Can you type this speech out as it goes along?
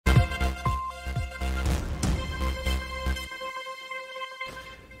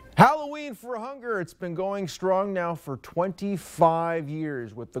Halloween for Hunger, it's been going strong now for 25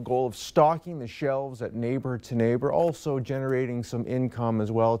 years with the goal of stocking the shelves at Neighbor to Neighbor, also generating some income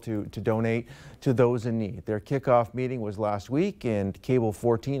as well to donate to those in need. Their kickoff meeting was last week, and Cable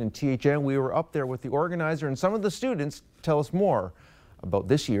 14 and THN, we were up there with the organizer and some of the students. Tell us more about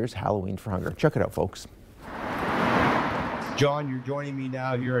this year's Halloween for Hunger. Check it out, folks. John, you're joining me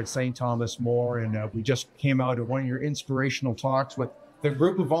now here at St.Thomas More, and we just came out of one of your inspirational talks with the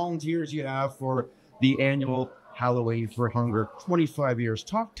group of volunteers you have for the annual Halloween for Hunger. 25 years.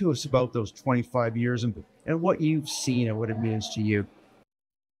 Talk to us about those 25 years and what you've seen and what it means to you.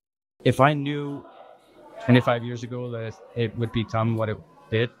 If I knew 25 years ago that it would become what it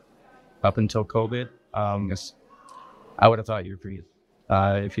did up until COVID, I would have thought you were crazy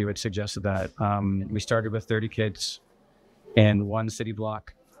if you had suggested that. We started with 30 kids in one city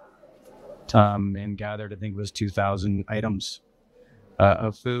block and gathered, I think it was 2,000 items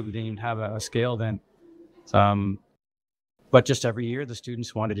of food. We didn't even have a scale then. But just every year the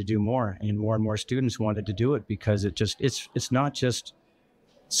students wanted to do more, and more students wanted to do it because it's not just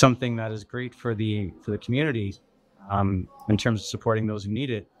something that is great for the community in terms of supporting those who need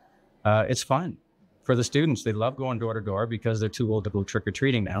it. It's fun for the students. They love going door to door because they're too old to go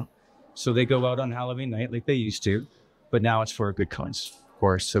trick-or-treating now. So they go out on Halloween night like they used to, but now it's for a good cause, of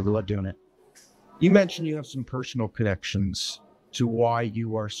course, so we love doing it. You mentioned you have some personal connections to why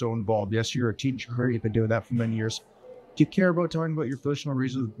you are so involved. Yes, you're a teacher. You've been doing that for many years. Do you care about talking about your personal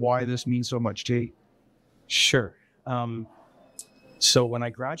reasons why this means so much to you? Sure. So when I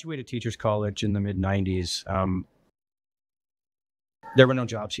graduated Teachers College in the mid-90s, there were no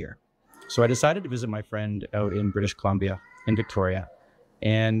jobs here. So I decided to visit my friend out in British Columbia, in Victoria.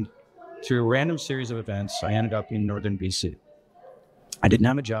 And through a random series of events, I ended up in northern BC. I didn't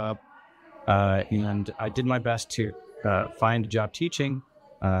have a job, and I did my best to find a job teaching,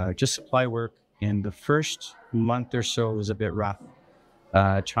 just supply work. And the first month or so was a bit rough,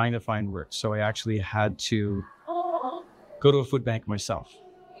 trying to find work. So I actually had to go to a food bank myself.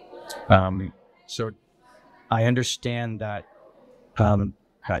 So I understand that,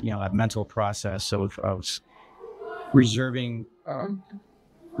 that mental process of reserving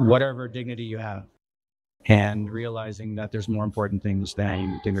whatever dignity you have and realizing that there's more important things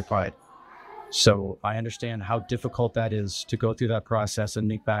than dignified. So I understand how difficult that is to go through that process and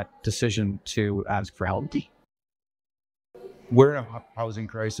make that decision to ask for help. We're in a housing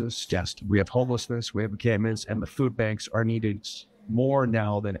crisis. Yes, we have homelessness, we have encampments, and the food banks are needed more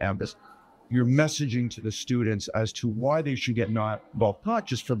now than ever. You're messaging to the students as to why they should get involved, not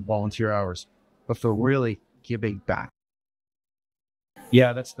just for volunteer hours, but for really giving back.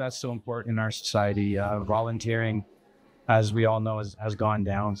 Yeah, that's so important in our society. Volunteering, as we all know, has gone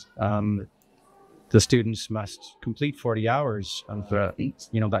down. The students must complete 40 hours of,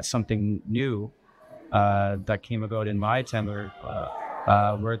 that's something new that came about in my tenure,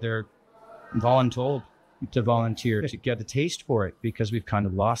 where they're voluntold to volunteer to get a taste for it, because we've kind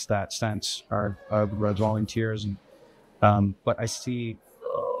of lost that sense of volunteers. And, but I see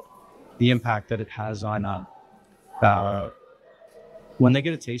the impact that it has on when they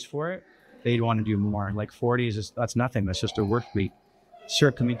get a taste for it, they want to do more. Like 40 that's nothing. That's just a work week.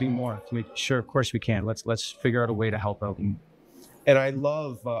 Sure, can we do more? Sure, of course we can. Let's figure out a way to help out. And I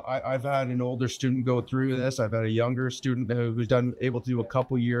love, I've had an older student go through this. I've had a younger student who's able to do a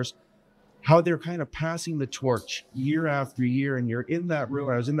couple years, how they're kind of passing the torch year after year. And you're in that room.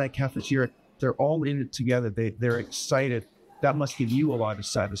 I was in that cafeteria. They're all in it together. They're excited. That must give you a lot of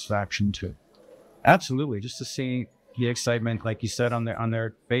satisfaction too. Absolutely. Just to see the excitement, like you said, on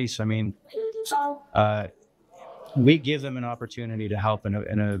their face. I mean, we give them an opportunity to help in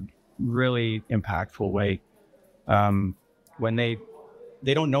a really impactful way. When they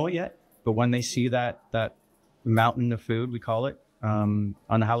don't know it yet, but when they see that mountain of food, we call it, on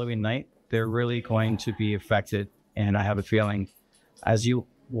the Halloween night, they're really going to be affected. And I have a feeling, as you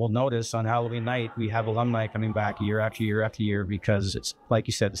will notice on Halloween night, we have alumni coming back year after year after year, because it's, like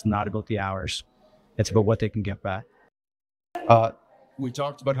you said, it's not about the hours. It's about what they can get back. We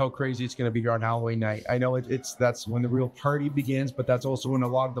talked about how crazy it's going to be here on Halloween night. I know that's when the real party begins, but that's also when a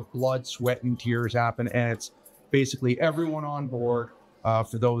lot of the blood, sweat, and tears happen. And it's basically everyone on board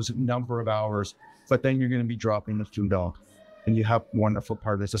for those number of hours. But then you're going to be dropping the food off. And you have wonderful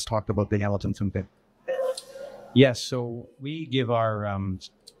partners. Just talked about the Hamilton something. Yes, so we give our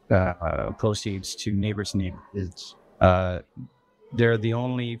proceeds to Neighbour to Neighbour. They're the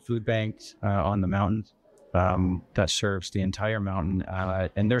only food bank on the mountain that serves the entire mountain,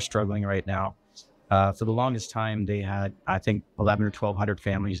 and they're struggling right now. For the longest time, they had, I think, 11 or 1,200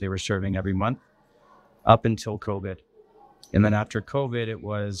 families they were serving every month, up until COVID. And then after COVID,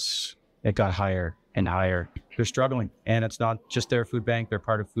 it got higher and higher. They're struggling, and it's not just their food bank. They're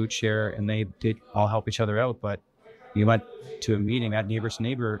part of Food Share, and they did all help each other out. But you went to a meeting at Neighbour to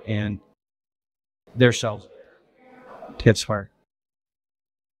Neighbour, and their shelves hits hard.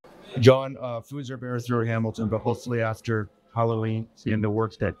 John, foods are better throughout Hamilton, but hopefully after Halloween and the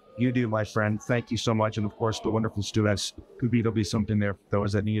work that you do, my friend, thank you so much. And of course, the wonderful students, there'll be something there for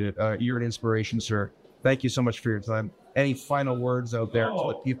those that need it. You're an inspiration, sir. Thank you so much for your time. Any final words out there to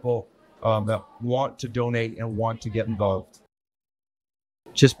the people that want to donate and want to get involved?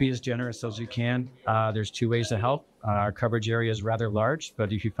 Just be as generous as you can. There's two ways to help. Our coverage area is rather large,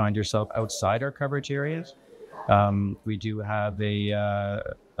 but if you find yourself outside our coverage areas, we do have a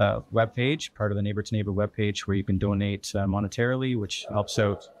webpage, part of the Neighbour to Neighbour webpage, where you can donate monetarily, which helps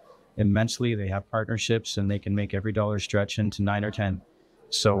out immensely. They have partnerships, and they can make every dollar stretch into 9 or 10.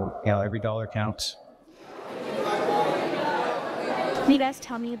 So every dollar counts. Can you guys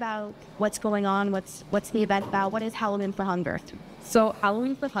tell me about what's going on? What's the event about? What is Halloween for Hunger? So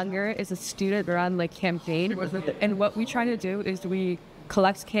Halloween for Hunger is a student-run campaign, and what we try to do is we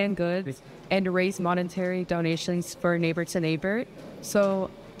collect canned goods and raise monetary donations for Neighbour to Neighbour.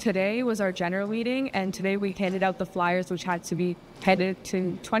 So today was our general meeting, and today we handed out the flyers, which had to be headed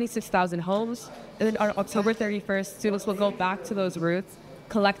to 26,000 homes. And then on October 31st, students will go back to those routes,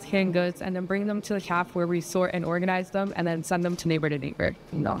 collect canned goods, and then bring them to the CAF, where we sort and organize them, and then send them to Neighbour.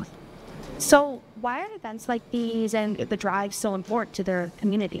 No. So why are events like these and the drive so important to their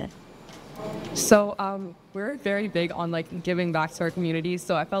community? So we're very big on giving back to our communities,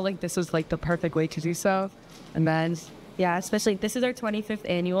 so I felt like this was the perfect way to do so. And then yeah, especially this is our 25th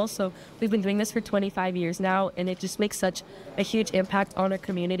annual, so we've been doing this for 25 years now, and it just makes such a huge impact on our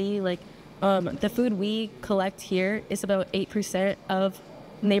community. The food we collect here is about 8% of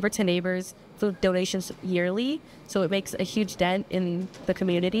Neighbour to Neighbour's food donations yearly, so it makes a huge dent in the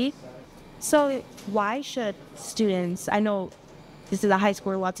community. So why should students, I know this is a high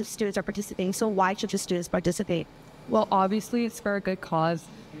school where lots of students are participating, so why should the students participate? Well, obviously it's for a good cause,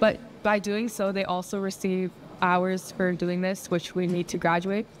 but by doing so, they also receive hours for doing this, which we need to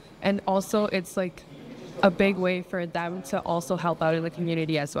graduate. And also it's a big way for them to also help out in the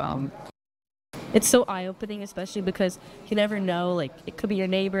community as well. It's so eye-opening, especially because you never know, it could be your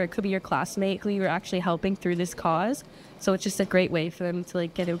neighbor, it could be your classmate who you're actually helping through this cause. So it's just a great way for them to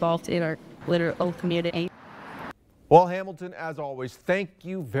get involved in our literal community. Well, Hamilton, as always, thank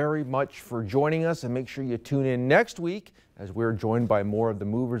you very much for joining us, and make sure you tune in next week as we're joined by more of the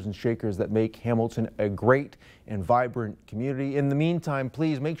movers and shakers that make Hamilton a great and vibrant community. In the meantime,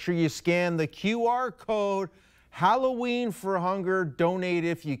 please make sure you scan the QR code, Halloween for Hunger, donate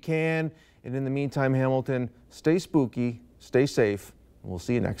if you can. And in the meantime, Hamilton, stay spooky, stay safe, and we'll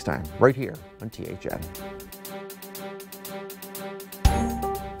see you next time right here on THN.